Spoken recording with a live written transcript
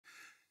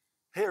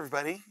Hey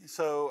everybody,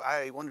 so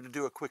I wanted to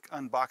do a quick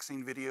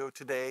unboxing video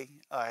today.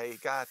 I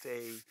got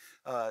a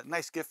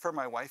nice gift from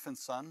my wife and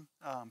son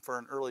for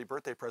an early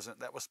birthday present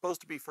that was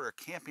supposed to be for a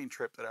camping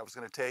trip that I was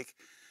going to take,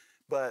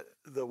 but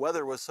the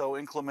weather was so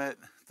inclement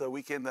the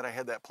weekend that I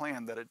had that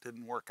planned that it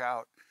didn't work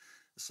out.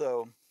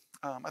 So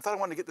I thought I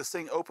wanted to get this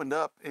thing opened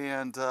up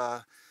and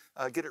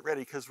get it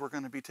ready because we're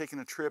going to be taking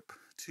a trip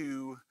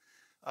to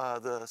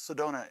the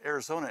Sedona,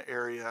 Arizona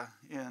area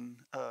in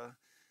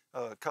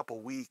a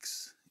couple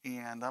weeks.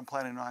 And I'm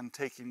planning on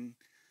taking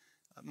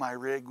my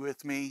rig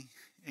with me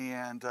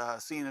and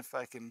seeing if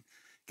I can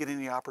get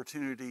any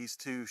opportunities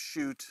to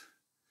shoot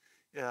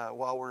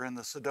while we're in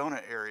the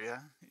Sedona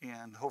area,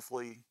 and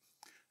hopefully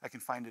I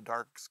can find a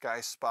dark sky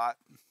spot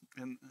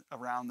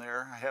around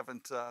there. I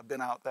haven't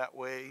been out that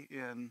way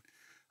in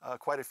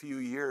quite a few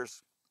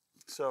years.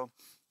 So,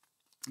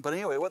 but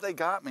anyway, what they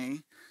got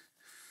me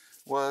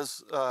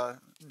was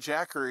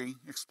Jackery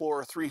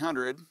Explorer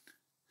 300.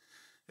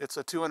 It's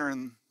a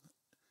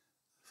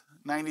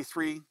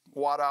 293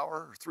 watt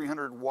hour or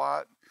 300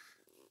 watt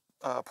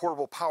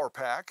portable power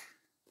pack.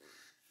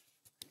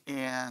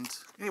 And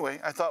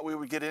anyway, I thought we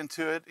would get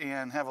into it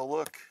and have a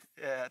look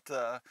at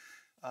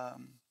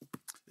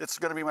it's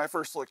going to be my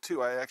first look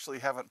too. I actually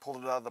haven't pulled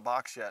it out of the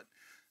box yet.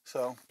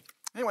 So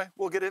anyway,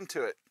 we'll get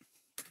into it.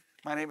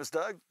 My name is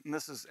Doug and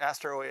this is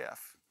AstroAF.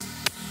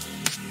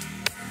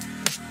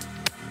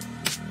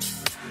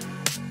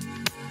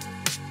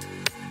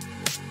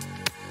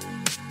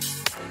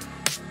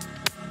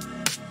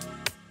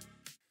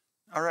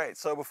 All right,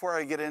 so before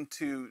I get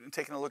into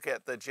taking a look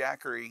at the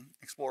Jackery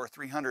Explorer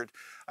 300,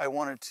 I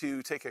wanted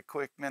to take a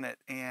quick minute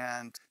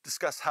and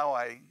discuss how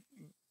I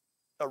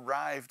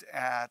arrived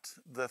at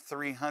the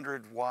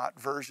 300 watt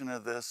version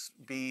of this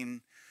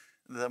being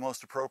the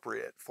most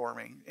appropriate for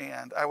me.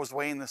 And I was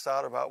weighing this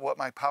out about what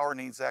my power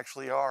needs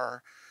actually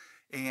are,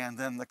 and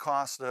then the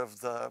cost of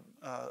the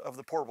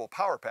portable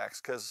power packs,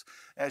 because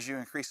as you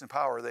increase in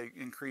power, they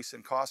increase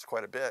in cost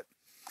quite a bit.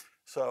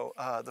 So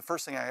the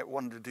first thing I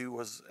wanted to do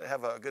was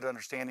have a good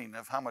understanding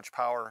of how much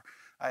power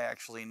I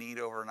actually need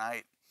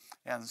overnight.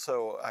 And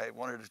so I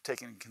wanted to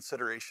take into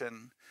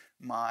consideration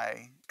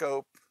my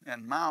scope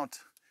and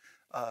mount,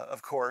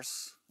 of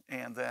course,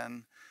 and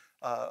then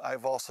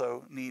I've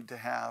also need to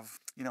have,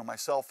 my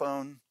cell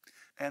phone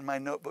and my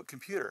notebook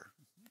computer.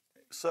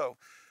 So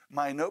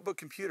my notebook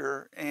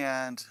computer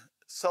and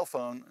cell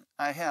phone,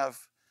 I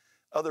have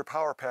other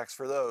power packs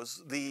for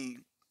those. The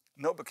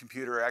notebook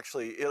computer,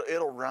 actually,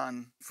 it'll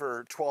run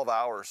for 12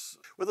 hours.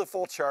 With a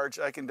full charge,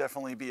 I can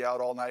definitely be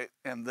out all night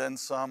and then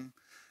some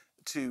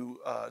to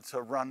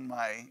run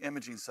my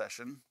imaging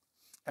session.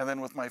 And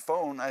then with my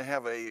phone, I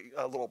have a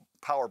little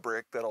power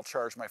brick that'll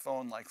charge my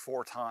phone like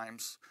 4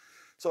 times.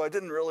 So I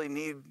didn't really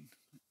need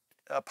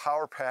a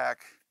power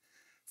pack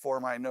for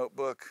my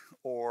notebook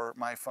or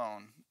my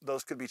phone.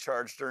 Those could be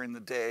charged during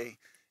the day,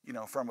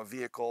 from a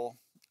vehicle,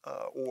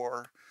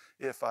 or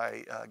if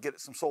I get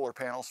some solar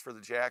panels for the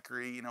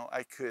Jackery,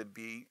 I could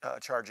be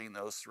charging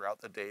those throughout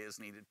the day as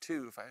needed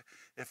too,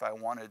 if I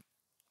wanted.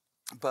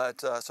 But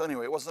so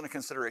anyway, it wasn't a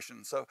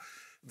consideration. So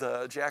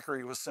the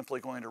Jackery was simply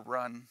going to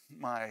run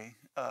my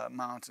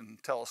mount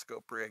and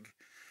telescope rig.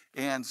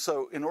 And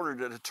so in order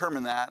to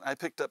determine that, I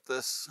picked up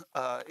this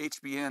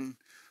HBN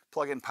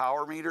plug-in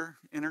power meter,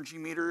 energy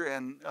meter.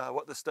 And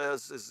what this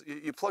does is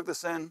you plug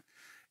this in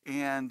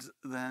and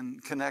then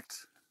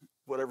connect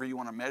whatever you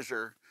want to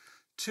measure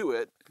to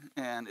it,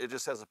 and it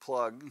just has a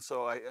plug. And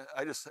so I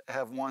just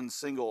have one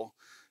single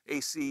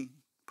AC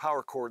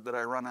power cord that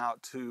I run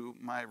out to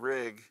my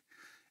rig,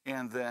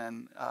 and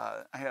then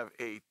I have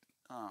a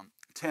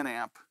 10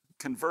 amp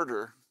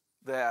converter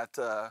that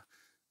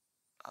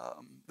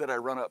that I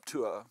run up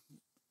to a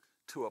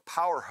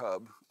power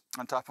hub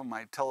on top of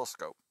my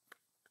telescope,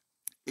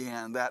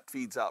 and that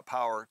feeds out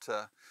power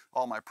to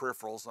all my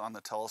peripherals on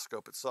the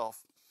telescope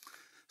itself.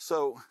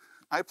 So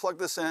I plug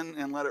this in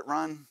and let it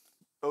run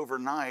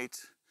overnight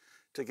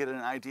to get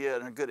an idea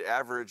and a good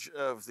average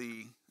of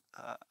the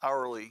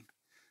hourly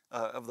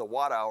of the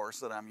watt hours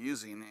that I'm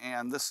using,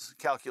 and this is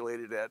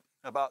calculated at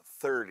about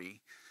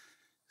 30.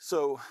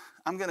 So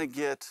I'm going to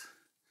get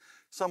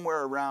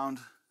somewhere around,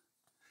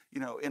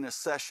 in a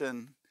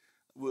session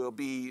will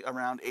be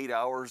around 8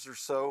 hours or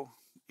so,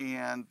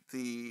 and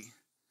the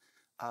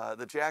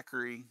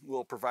Jackery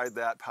will provide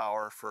that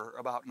power for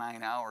about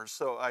 9 hours.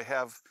 So I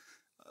have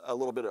a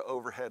little bit of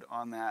overhead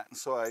on that, and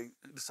so I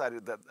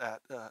decided that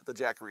the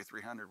Jackery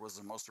 300 was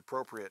the most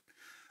appropriate.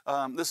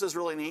 This is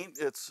really neat.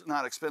 It's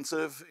not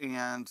expensive,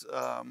 and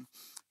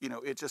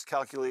it just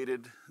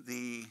calculated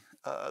the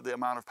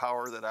amount of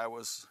power that I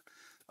was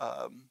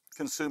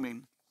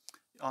consuming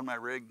on my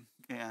rig,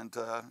 and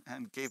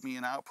gave me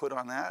an output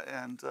on that,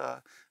 and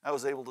I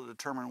was able to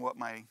determine what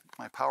my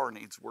power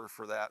needs were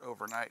for that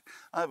overnight.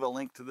 I have a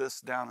link to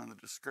this down in the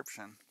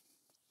description.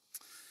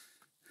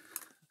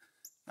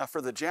 Now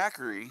for the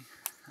Jackery,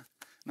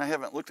 and I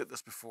haven't looked at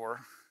this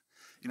before,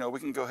 we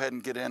can go ahead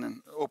and get in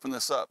and open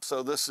this up.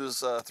 So this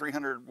is a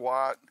 300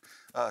 watt,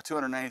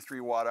 293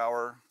 watt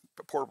hour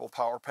portable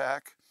power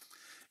pack.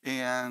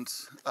 and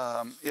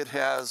it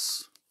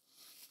has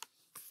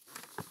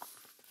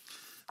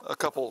a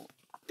couple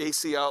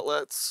AC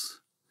outlets,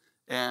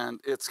 and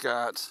it's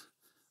got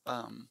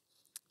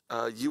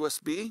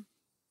USB,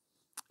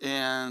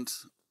 and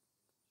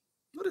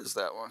what is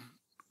that one?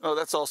 Oh,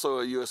 that's also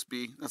a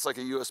USB. That's like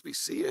a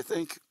USB-C, I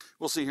think.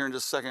 We'll see here in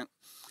just a second.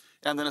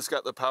 And then it's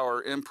got the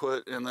power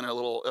input and then a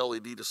little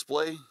LED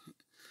display.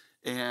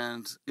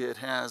 And it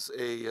has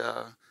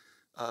a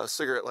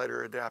cigarette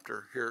lighter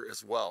adapter here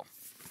as well.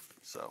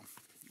 So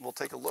we'll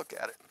take a look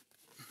at it.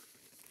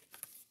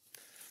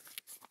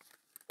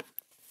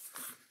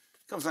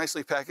 Comes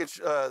nicely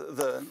packaged.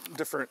 The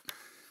different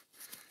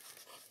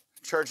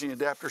charging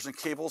adapters and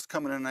cables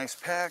come in a nice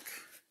pack.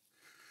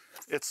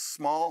 It's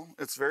small,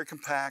 it's very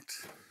compact.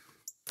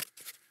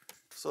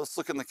 So let's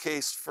look in the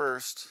case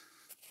first.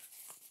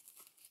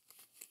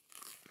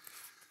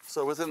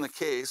 So within the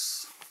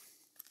case,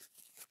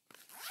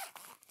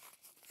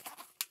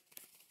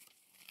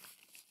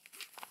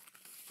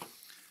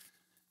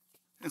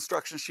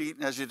 instruction sheet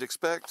as you'd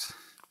expect.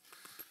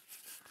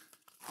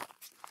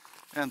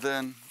 And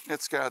then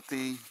it's got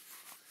the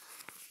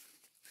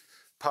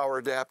power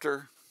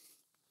adapter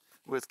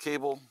with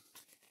cable,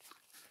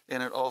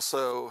 and it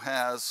also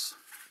has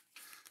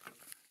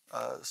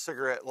a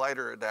cigarette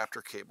lighter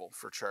adapter cable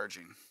for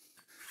charging.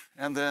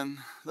 And then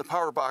the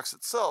power box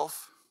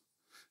itself,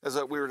 as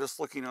that we were just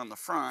looking on the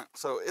front,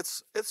 so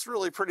it's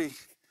really pretty.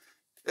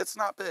 It's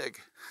not big.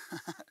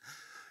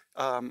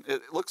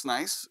 It looks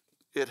nice.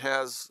 It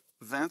has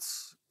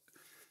vents.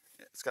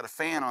 It's got a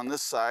fan on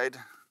this side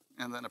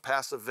and then a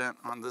passive vent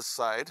on this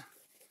side.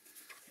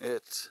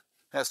 It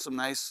has some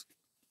nice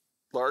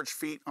large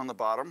feet on the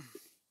bottom.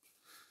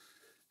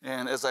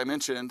 And as I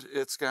mentioned,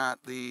 it's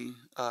got the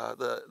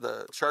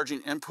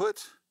charging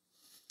input,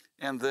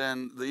 and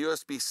then the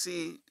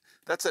USB-C,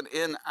 that's an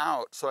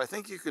in-out. So I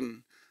think you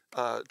can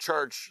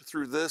charge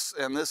through this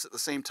and this at the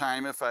same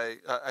time. If I'd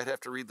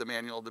have to read the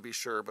manual to be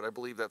sure, but I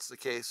believe that's the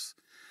case.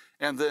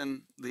 And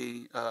then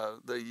the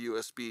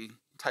USB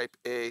Type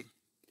A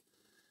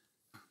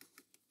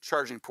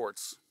charging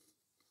ports,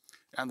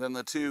 and then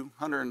the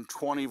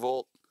 220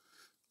 volt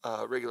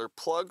regular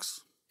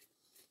plugs,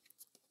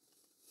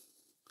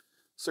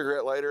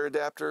 cigarette lighter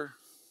adapter,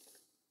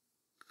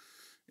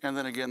 and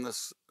then again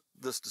this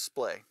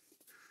display.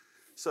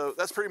 So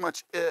that's pretty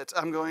much it.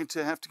 I'm going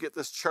to have to get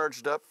this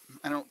charged up.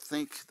 I don't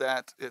think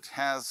that it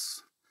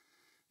has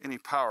any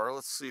power.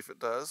 Let's see if it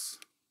does.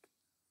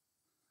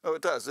 Oh,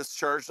 it does. It's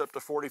charged up to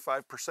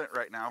 45%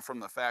 right now from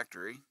the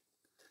factory.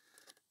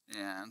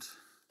 And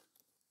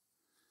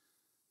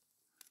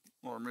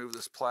we'll remove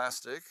this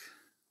plastic.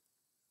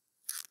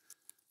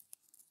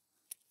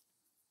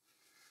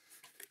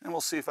 And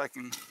we'll see if I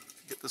can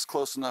get this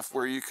close enough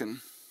where you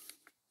can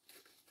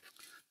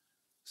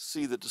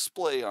see the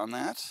display on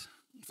that,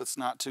 if it's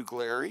not too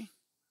glary.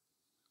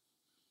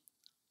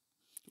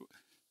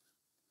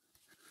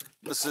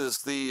 This is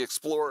the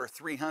Explorer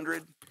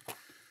 300,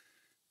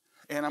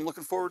 and I'm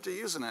looking forward to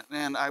using it.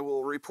 And I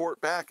will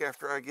report back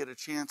after I get a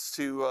chance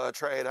to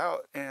try it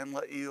out and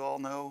let you all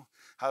know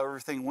how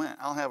everything went.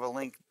 I'll have a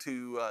link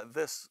to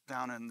this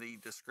down in the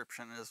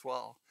description as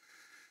well.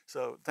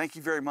 So thank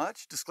you very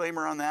much.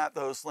 Disclaimer on that,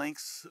 those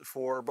links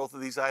for both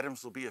of these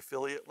items will be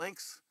affiliate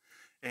links.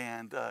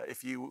 And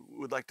if you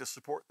would like to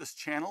support this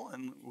channel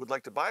and would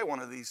like to buy one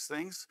of these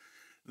things,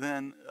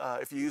 then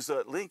if you use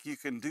that link, you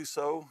can do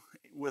so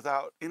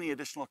without any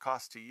additional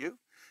cost to you.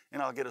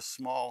 And I'll get a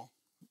small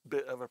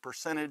bit of a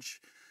percentage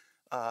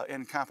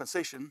in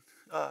compensation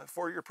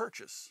for your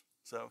purchase.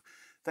 So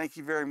thank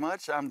you very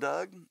much. I'm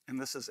Doug, and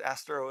this is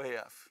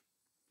AstroAF.